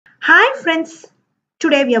Hi friends,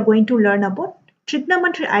 today we are going to learn about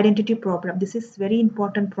trigonometry identity problem. This is very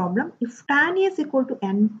important problem. If tan A is equal to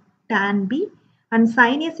n tan B and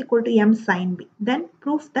sin A is equal to m sin B, then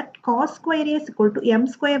prove that cos square A is equal to m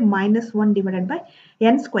square minus 1 divided by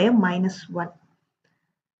n square minus 1.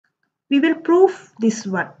 We will prove this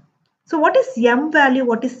one. So what is m value?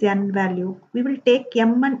 What is n value? We will take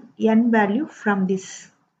m and n value from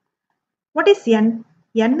this. What is n?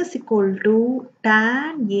 N is equal to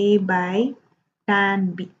tan A by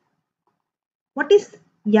tan B. What is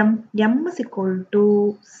m? M is equal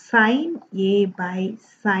to sin A by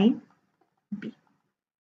sin B.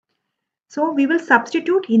 So we will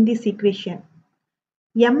substitute in this equation.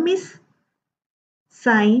 M is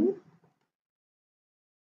sin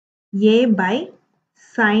A by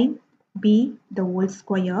sin B the whole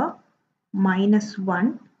square minus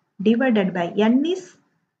 1 divided by n is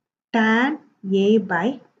tan A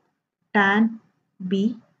by tan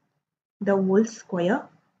B the whole square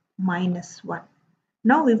minus 1.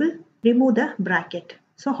 Now we will remove the bracket.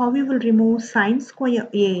 So how we will remove sin square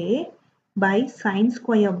A by sin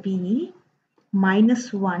square B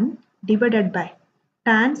minus 1 divided by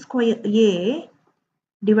tan square A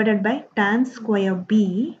divided by tan square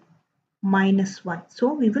B minus 1.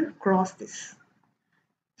 So we will cross this.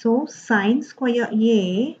 So sin square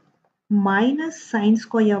A minus sin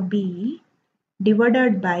square B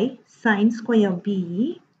divided by sin square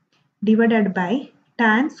B divided by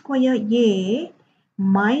tan square A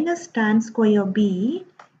minus tan square B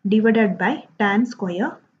divided by tan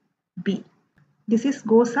square B. This is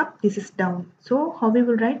goes up, this is down. So how we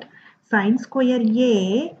will write sin square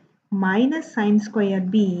A minus sin square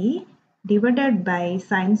B divided by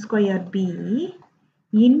sin square B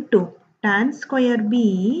into tan square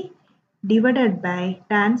B divided by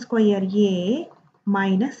tan square A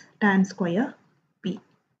minus tan square B.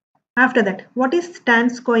 After that, what is tan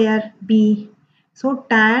square B? So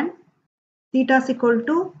tan theta is equal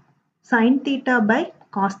to sin theta by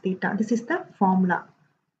cos theta. This is the formula.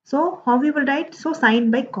 So how we will write? So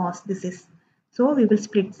sin by cos this is. So we will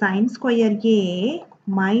split sin square A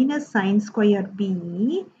minus sin square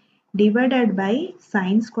B divided by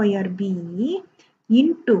sin square B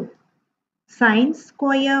into sin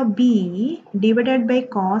square B divided by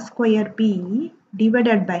cos square B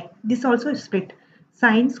divided by, this also is split,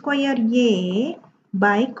 sin square A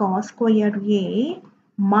by cos square A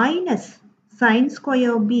minus sin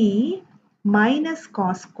square B minus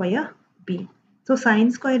cos square B. So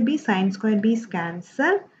sin square B is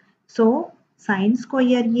cancelled. So sin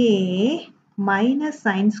square A minus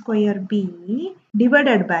sin square B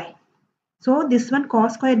divided by, so this one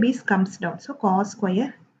cos square B comes down. So cos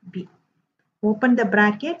square B. Open the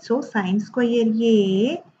bracket. So sin square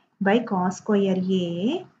A by cos square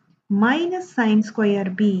A minus sin square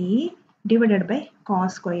B divided by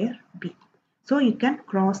cos square B. So you can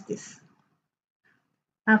cross this.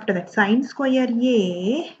 After that, sin square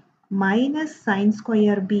A minus sin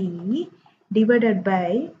square B divided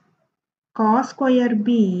by cos square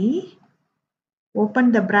B,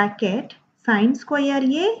 open the bracket, sin square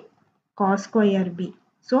A cos square B.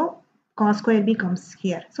 So cos square B comes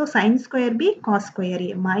here. So sin square B cos square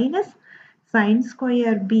A minus sin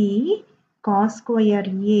square B cos square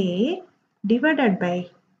A divided by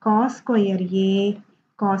cos square A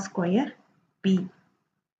cos square B.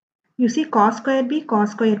 You see cos square B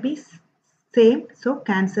same, so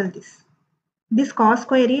cancel this. This cos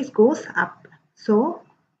square A goes up. So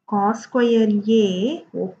cos square A,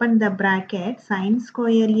 open the bracket, sin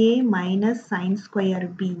square A minus sin square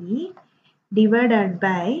B divided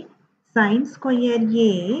by sin square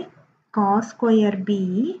A cos square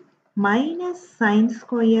B minus sin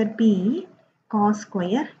square B cos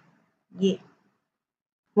square A.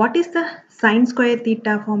 What is the sin square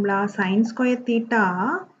theta formula? Sin square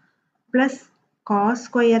theta plus cos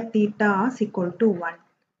square theta is equal to 1.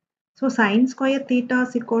 So sin square theta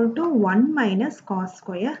is equal to 1 minus cos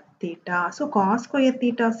square theta. So cos square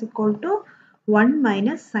theta is equal to 1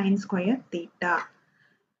 minus sin square theta.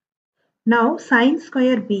 Now sin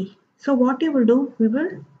square B. So what you will do? We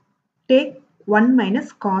will take 1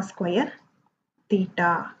 minus cos square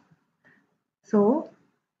theta. So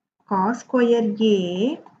cos square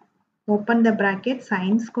A, open the bracket,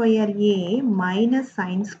 sin square A minus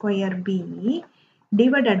sin square B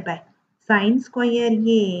divided by sin square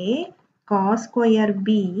A cos square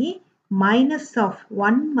B minus of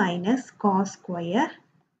 1 minus cos square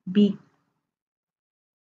B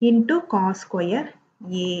into cos square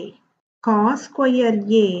A. Cos square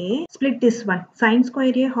A, split this one. Sin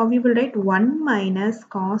square A, how we will write? 1 minus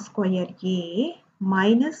cos square A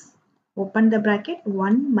minus, open the bracket,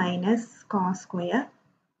 1 minus cos square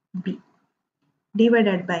B.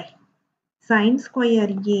 divided by sin square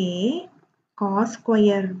A cos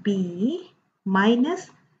square B minus,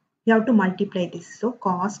 you have to multiply this. So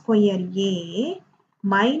cos square A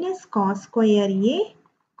minus cos square A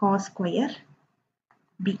cos square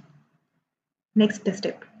B. Next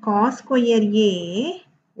step, cos square A,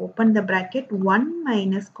 open the bracket, 1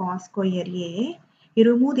 minus cos square A.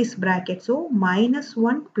 You remove this bracket, so minus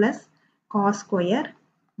 1 plus cos square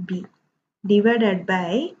B divided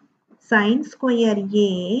by sin square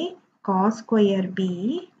A cos square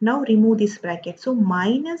B. Now remove this bracket, so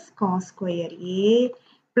minus cos square A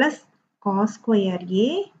plus cos square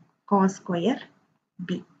A cos square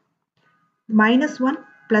B. Minus 1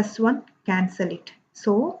 plus 1 cancel it.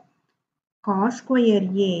 So cos square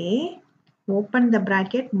A, open the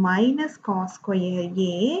bracket, minus cos square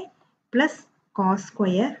A plus cos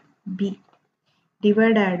square B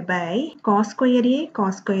divided by cos square A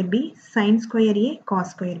cos square B sin square A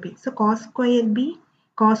cos square B. So cos square B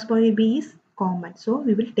is common, so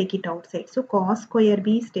we will take it outside. So cos square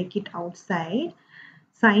B is take it outside,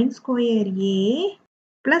 sin square A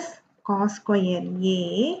plus cos square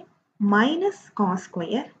A minus cos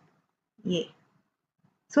square A.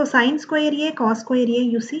 So sin square A cos square A,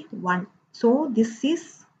 you see 1. So this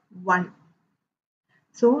is 1.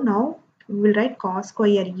 So now we will write cos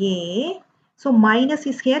square A. So minus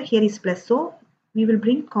is here, here is plus. So we will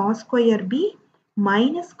bring cos square B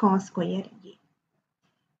minus cos square A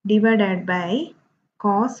divided by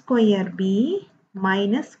cos square B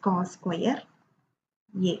minus cos square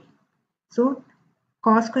A. So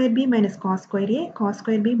cos square B minus cos square A, cos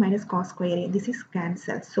square B minus cos square A. This is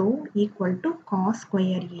cancelled. So equal to cos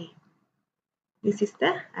square A. This is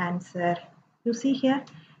the answer. You see here,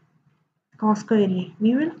 cos square A.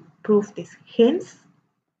 We will prove this. Hence,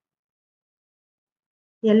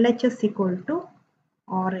 LHS equal to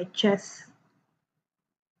RHS.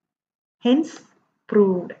 Hence,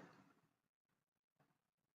 proved.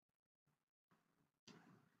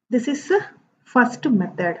 This is the first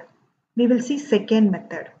method. We will see second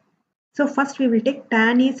method. So first we will take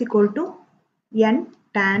tan A is equal to n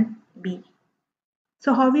tan B.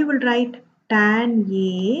 So how we will write tan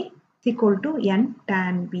A is equal to n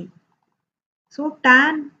tan B. So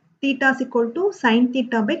tan theta is equal to sin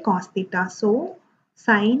theta by cos theta. So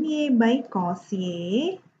sin A by cos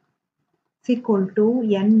A is equal to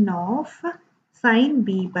n of sin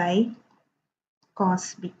B by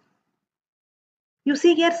cos B. You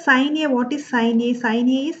see here sin A, what is sin A? Sin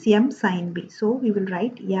A is m sin B. So we will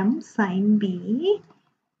write m sin B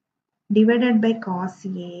divided by cos A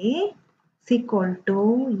is equal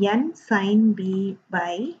to n sin B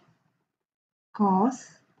by cos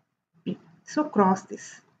B. So cross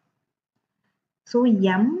this. So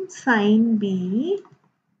m sin B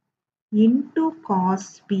into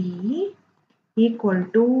cos B equal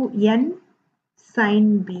to n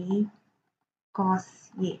sin B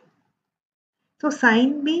cos A. So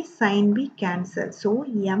sin B cancel. So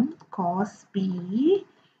m cos B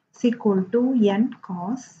is equal to n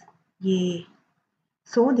cos A.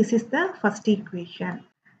 So this is the first equation.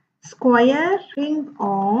 Squaring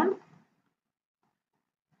on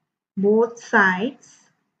both sides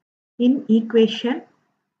in equation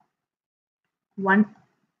 1.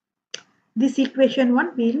 This equation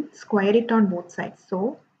 1 will square it on both sides.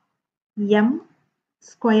 So m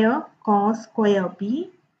square cos square B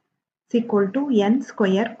is equal to n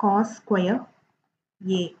square cos square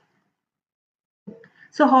A.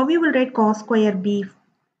 So how we will write cos square B?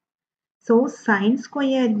 So sin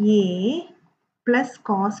square A plus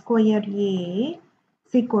cos square A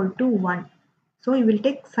is equal to 1. So we will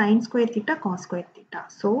take sin square theta cos square theta.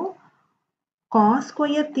 So cos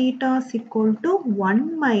square theta is equal to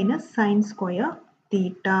 1 minus sin square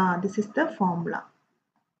theta. This is the formula.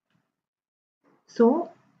 So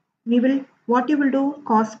we will, what you will do,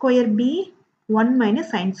 cos square B 1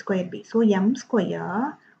 minus sin square B. So m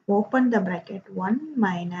square, open the bracket, 1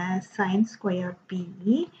 minus sin square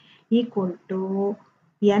B equal to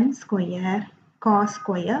n square cos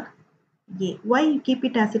square A. Why you keep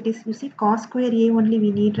it as it is? You see cos square A only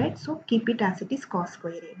we need, right? So keep it as it is, cos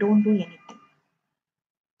square A. Don't do anything.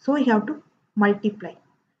 So we have to multiply.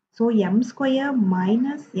 So m square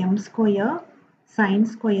minus m square sin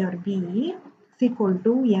square B is equal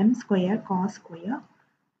to n square cos square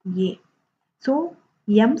A. So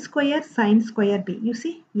m square sin square B. You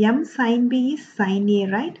see m sin B is sin A,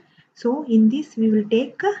 right? So in this we will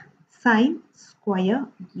take sin square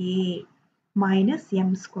A minus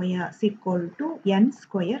m square is equal to n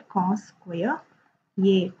square cos square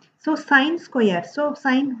A. So sin square. So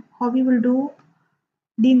sin, how we will do?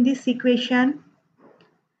 In this equation,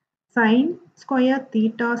 sin square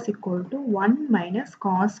theta is equal to 1 minus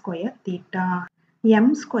cos square theta.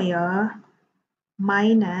 m square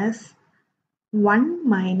minus 1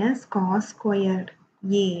 minus cos square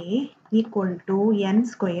a equal to n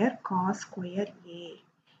square cos square a.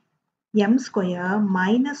 M square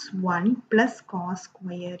minus 1 plus cos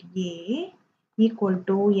square a equal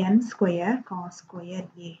to n square cos square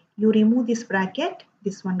a. You remove this bracket,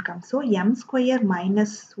 this one comes. So m square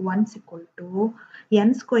minus 1 is equal to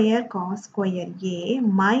n square cos square a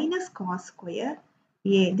minus cos square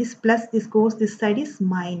a. This plus this goes this side is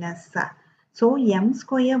minus. So m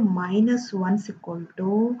square minus 1 is equal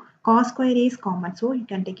to cos square a is common. So you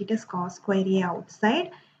can take it as cos square a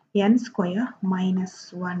outside, n square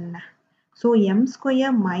minus 1. So m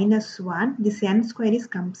square minus 1, this n square is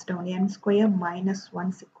comes down. N square minus 1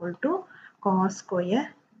 is equal to cos square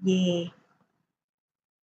a.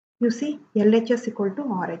 You see LHS equal to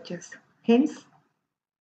RHS. Hence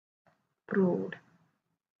proved.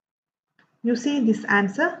 You see this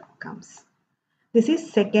answer comes. This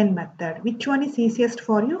is second method. Which one is easiest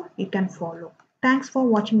for you? You can follow. Thanks for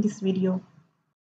watching this video.